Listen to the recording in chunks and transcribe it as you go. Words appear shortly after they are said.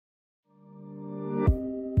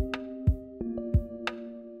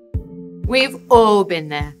We've all been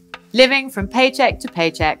there, living from paycheck to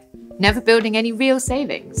paycheck, never building any real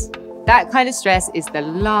savings. That kind of stress is the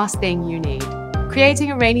last thing you need.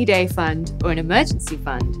 Creating a rainy day fund or an emergency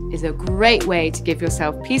fund is a great way to give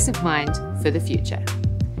yourself peace of mind for the future.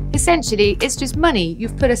 Essentially, it's just money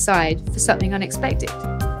you've put aside for something unexpected,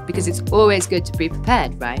 because it's always good to be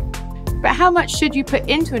prepared, right? But how much should you put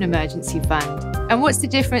into an emergency fund? And what's the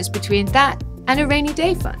difference between that and a rainy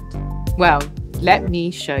day fund? Well, let me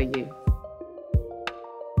show you.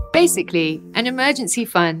 Basically, an emergency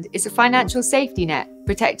fund is a financial safety net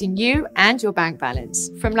protecting you and your bank balance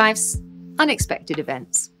from life's unexpected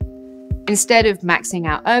events. Instead of maxing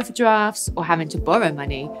out overdrafts or having to borrow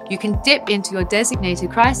money, you can dip into your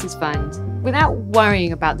designated crisis fund without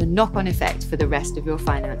worrying about the knock-on effect for the rest of your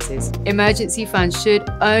finances. Emergency funds should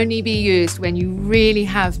only be used when you really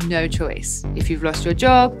have no choice, if you've lost your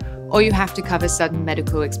job or you have to cover sudden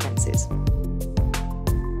medical expenses.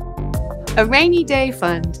 A rainy day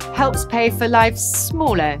fund helps pay for life's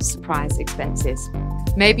smaller surprise expenses.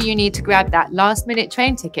 Maybe you need to grab that last-minute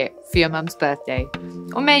train ticket for your mum's birthday,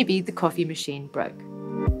 or maybe the coffee machine broke.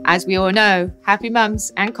 As we all know, happy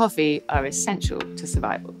mums and coffee are essential to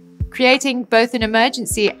survival. Creating both an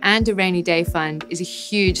emergency and a rainy day fund is a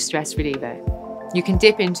huge stress reliever. You can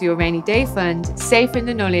dip into your rainy day fund, safe in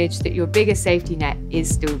the knowledge that your biggest safety net is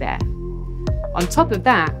still there. On top of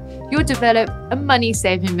that, you'll develop a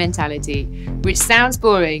money-saving mentality, which sounds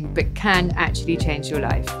boring but can actually change your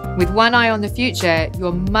life. With one eye on the future,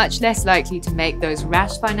 you're much less likely to make those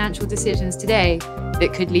rash financial decisions today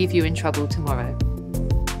that could leave you in trouble tomorrow.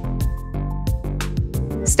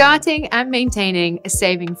 Starting and maintaining a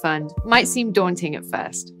saving fund might seem daunting at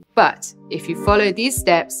first, but if you follow these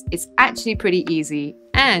steps, it's actually pretty easy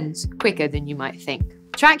and quicker than you might think.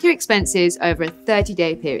 Track your expenses over a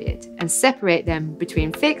 30-day period and separate them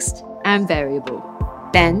between fixed and variable.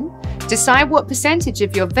 Then, decide what percentage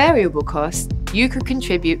of your variable costs you could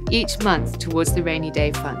contribute each month towards the rainy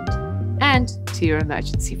day fund and to your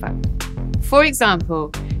emergency fund. For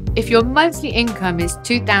example, if your monthly income is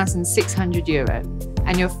 €2,600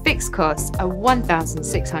 and your fixed costs are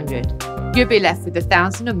 €1,600, you'll be left with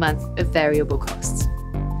 €1,000 a month of variable costs.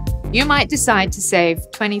 You might decide to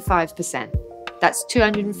save 25%. That's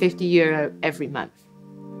 €250 every month.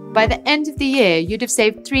 By the end of the year, you'd have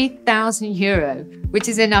saved €3,000, which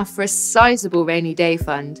is enough for a sizable rainy day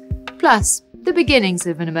fund, plus the beginnings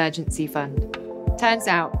of an emergency fund. Turns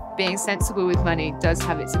out, being sensible with money does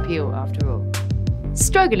have its appeal after all.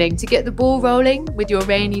 Struggling to get the ball rolling with your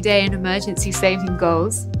rainy day and emergency saving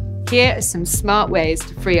goals? Here are some smart ways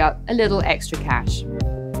to free up a little extra cash.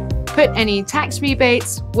 Put any tax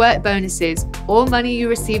rebates, work bonuses, or money you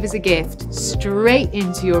receive as a gift straight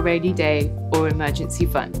into your rainy day or emergency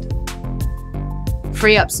fund.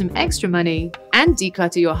 Free up some extra money and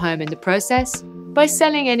declutter your home in the process by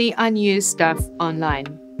selling any unused stuff online.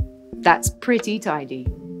 That's pretty tidy.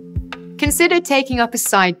 Consider taking up a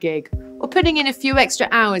side gig or putting in a few extra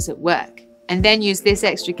hours at work, and then use this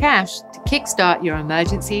extra cash to kickstart your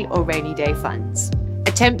emergency or rainy day funds.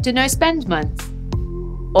 Attempt a no-spend month.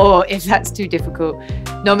 Or if that's too difficult,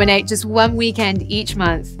 nominate just one weekend each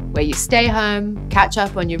month where you stay home, catch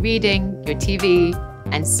up on your reading, your TV,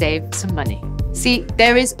 and save some money. See,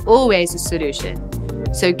 there is always a solution.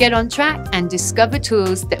 So get on track and discover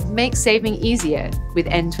tools that make saving easier with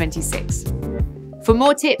N26. For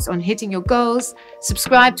more tips on hitting your goals,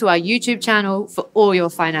 subscribe to our YouTube channel for all your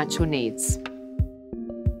financial needs.